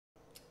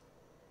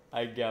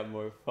I got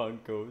more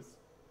Funkos.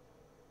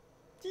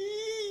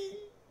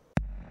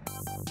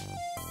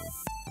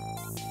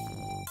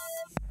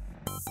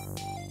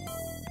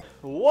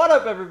 What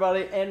up,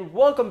 everybody, and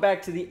welcome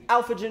back to the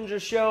AlphaGinger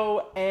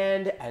show.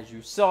 And as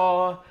you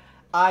saw,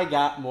 I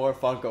got more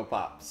Funko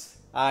Pops.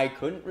 I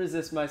couldn't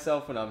resist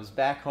myself when I was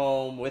back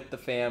home with the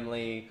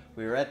family.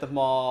 We were at the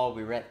mall,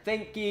 we were at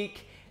Think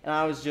Geek, and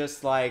I was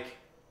just like,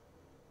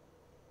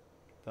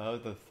 those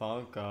are the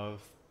Funkos.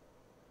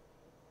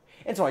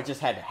 And so I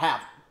just had to have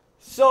them.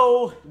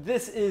 So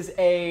this is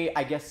a,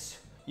 I guess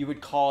you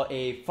would call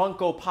a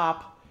Funko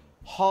Pop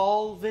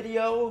haul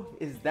video.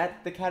 Is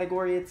that the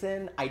category it's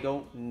in? I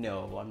don't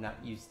know. I'm not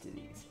used to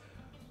these.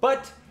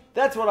 But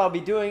that's what I'll be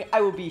doing. I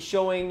will be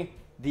showing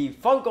the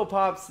Funko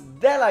Pops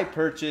that I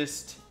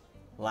purchased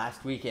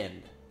last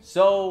weekend.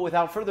 So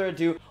without further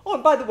ado, oh,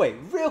 and by the way,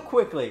 real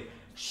quickly,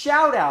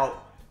 shout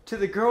out to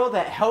the girl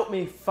that helped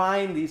me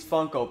find these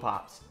Funko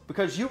Pops,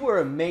 because you were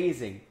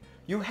amazing.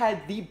 You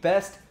had the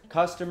best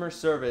customer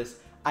service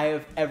I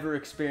have ever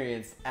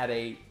experienced at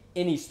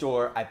any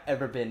store I've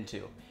ever been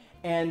to.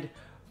 And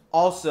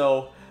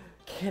also,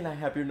 can I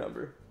have your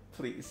number,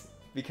 please?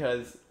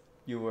 Because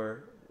you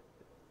were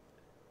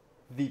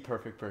the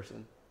perfect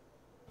person.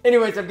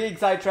 Anyways, I'm getting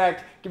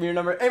sidetracked. Give me your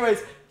number.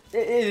 Anyways,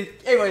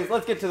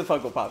 let's get to the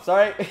Funko Pops,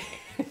 alright?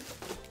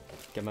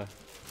 Get my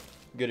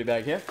goodie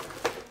bag here.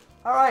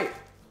 Alright,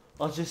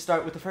 let's just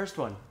start with the first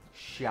one,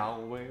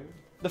 shall we?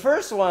 The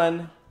first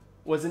one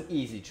was an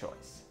easy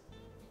choice.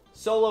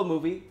 Solo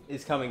movie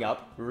is coming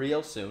up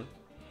real soon,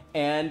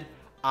 and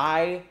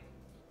I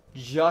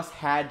just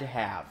had to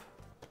have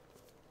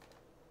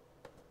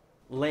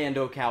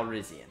Lando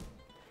Calrissian.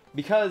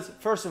 Because,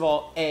 first of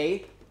all,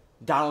 A,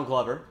 Donald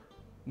Glover,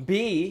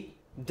 B,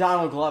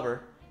 Donald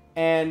Glover,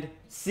 and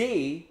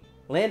C,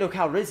 Lando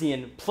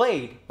Calrissian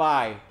played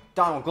by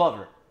Donald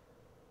Glover.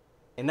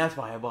 And that's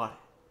why I bought it.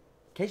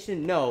 In case you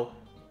didn't know,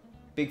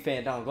 big fan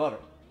of Donald Glover.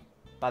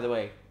 By the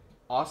way,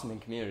 awesome in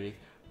Community.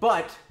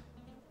 But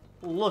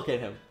look at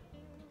him.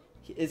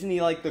 Isn't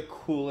he like the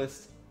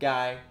coolest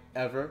guy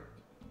ever?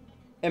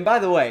 And by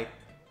the way,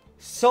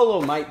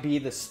 Solo might be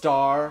the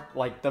star,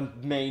 like the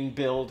main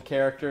build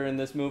character in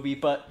this movie,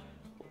 but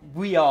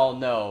we all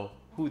know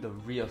who the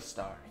real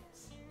star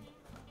is.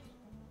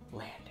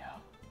 Lando.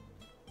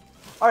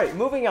 Alright,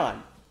 moving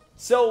on.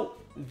 So,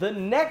 the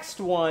next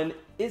one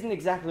isn't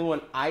exactly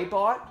one I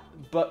bought,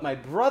 but my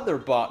brother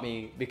bought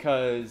me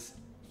because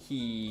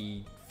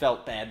he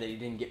felt bad that he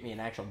didn't get me an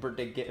actual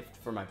birthday gift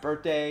for my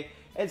birthday.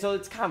 And so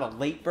it's kind of a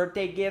late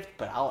birthday gift,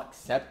 but I'll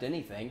accept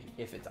anything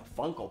if it's a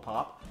Funko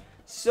Pop.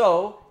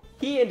 So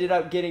he ended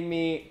up getting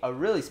me a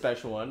really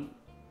special one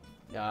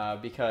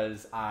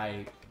because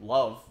I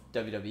love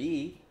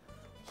WWE.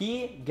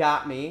 He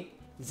got me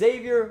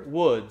Xavier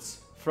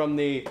Woods from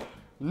the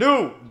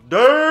New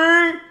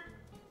Day.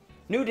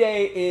 New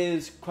Day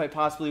is quite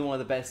possibly one of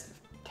the best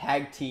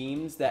tag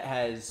teams that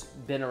has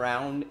been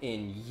around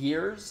in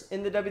years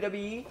in the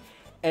WWE.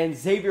 And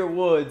Xavier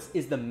Woods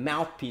is the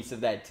mouthpiece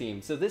of that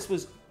team. So this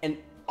was an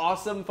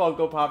awesome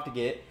Funko Pop to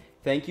get.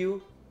 Thank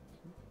you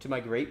to my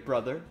great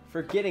brother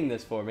for getting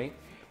this for me.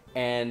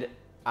 And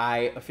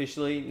I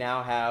officially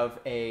now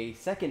have a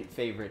second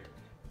favorite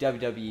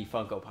WWE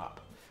Funko Pop.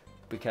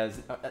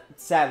 Because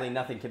sadly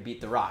nothing can beat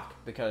The Rock.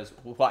 Because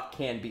what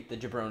can beat the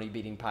jabroni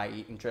beating, pie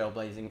eating,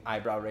 trailblazing,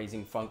 eyebrow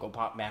raising Funko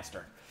Pop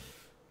master?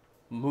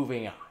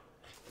 Moving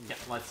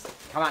on.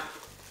 Come on.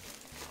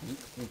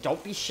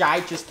 Don't be shy,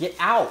 just get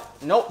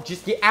out. No,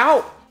 just get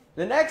out.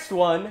 The next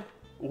one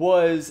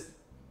was,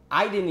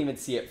 I didn't even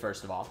see it,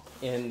 first of all,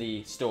 in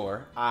the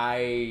store.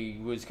 I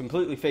was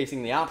completely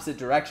facing the opposite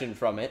direction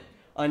from it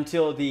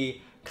until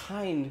the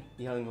kind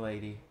young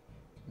lady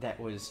that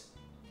was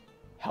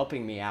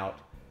helping me out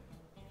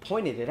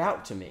pointed it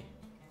out to me.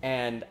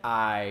 And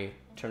I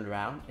turned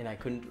around and I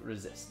couldn't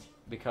resist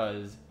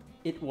because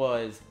it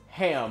was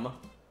Ham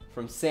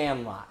from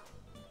Sandlot.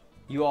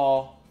 You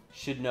all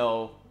should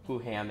know who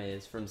Ham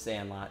is from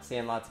Sandlot.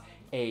 Sandlot's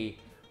a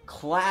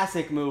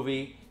classic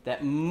movie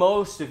that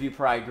most of you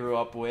probably grew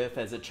up with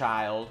as a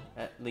child.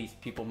 At least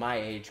people my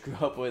age grew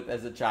up with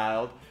as a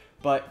child.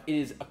 But it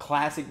is a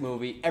classic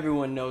movie.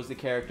 Everyone knows the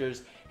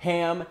characters.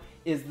 Ham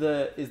is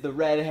the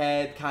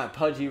redhead, kind of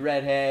pudgy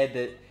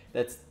redhead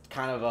that's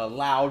kind of a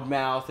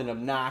loudmouth and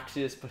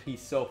obnoxious, but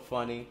he's so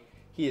funny.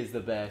 He is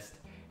the best.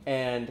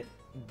 And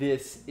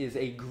this is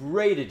a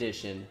great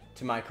addition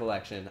to my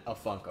collection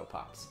of Funko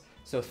Pops.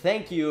 So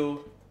thank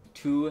you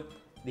to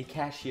the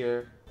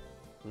cashier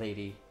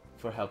lady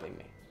for helping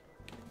me.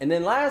 And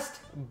then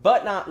last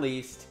but not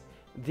least,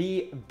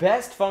 the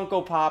best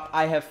Funko Pop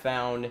I have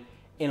found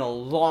in a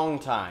long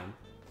time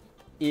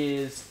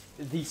is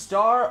the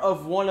star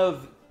of one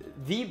of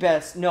the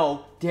best,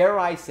 no, dare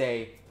I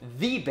say,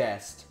 the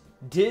best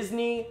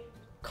Disney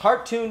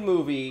cartoon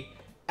movie,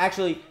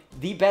 actually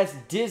the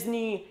best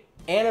Disney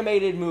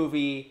animated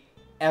movie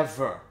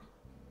ever.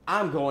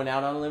 I'm going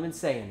out on a limb and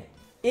saying it.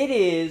 It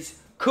is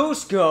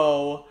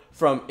Kuzco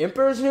from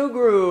Emperor's New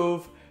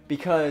Groove,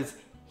 because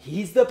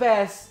he's the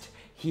best.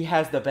 He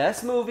has the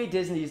best movie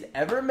Disney's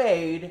ever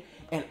made,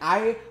 and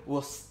I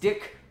will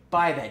stick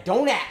by that.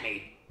 Don't at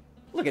me.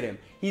 Look at him.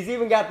 He's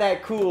even got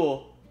that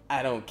cool,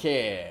 I don't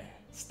care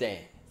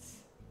stance.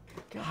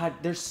 God,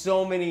 there's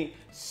so many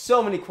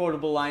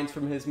quotable lines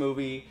from his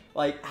movie.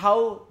 Like,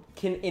 how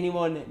can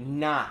anyone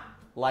not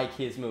like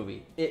his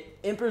movie?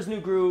 Emperor's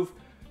New Groove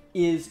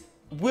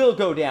will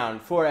go down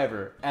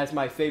forever as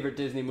my favorite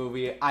Disney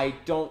movie. I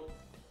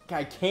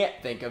can't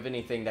think of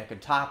anything that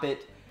could top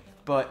it.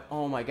 But,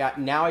 oh my god,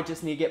 now I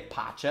just need to get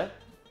Pacha.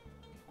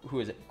 Who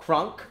is it?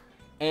 Krunk.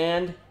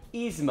 And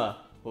Yzma.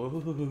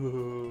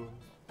 Oh,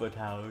 but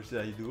how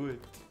should I do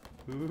it?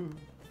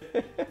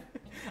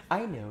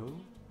 I know.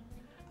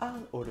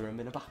 I'll order them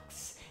in a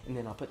box. And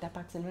then I'll put that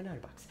box in another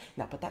box.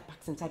 Now put that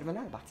box inside of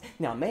another box.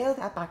 Now mail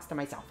that box to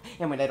myself.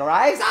 And when it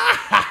arrives,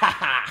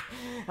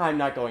 I'm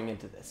not going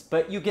into this.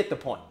 But you get the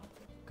point.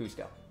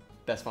 Cusco.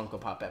 Best Funko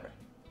Pop ever.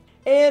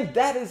 And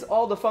that is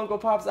all the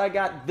Funko Pops I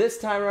got this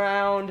time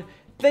around.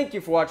 Thank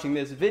you for watching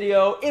this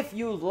video. If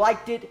you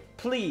liked it,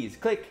 please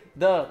click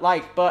the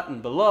like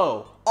button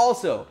below.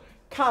 Also,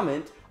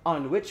 comment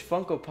on which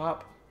Funko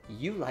Pop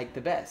you like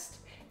the best.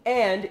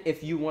 And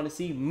if you want to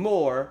see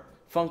more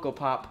Funko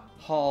Pop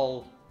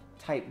haul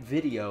type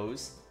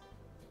videos,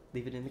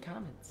 leave it in the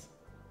comments.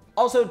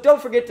 Also,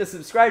 don't forget to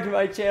subscribe to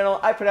my channel.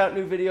 I put out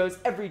new videos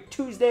every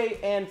Tuesday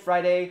and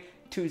Friday.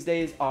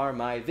 Tuesdays are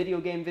my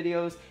video game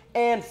videos,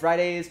 and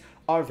Fridays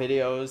are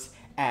videos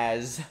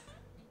as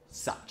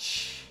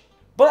such.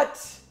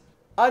 But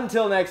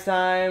until next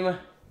time,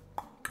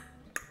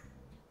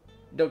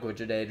 don't quit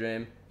your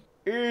daydream.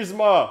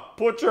 Yzma,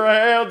 put your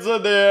hands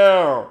in the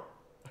air.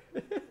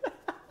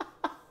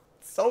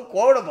 So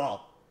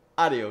quotable.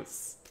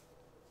 Adios.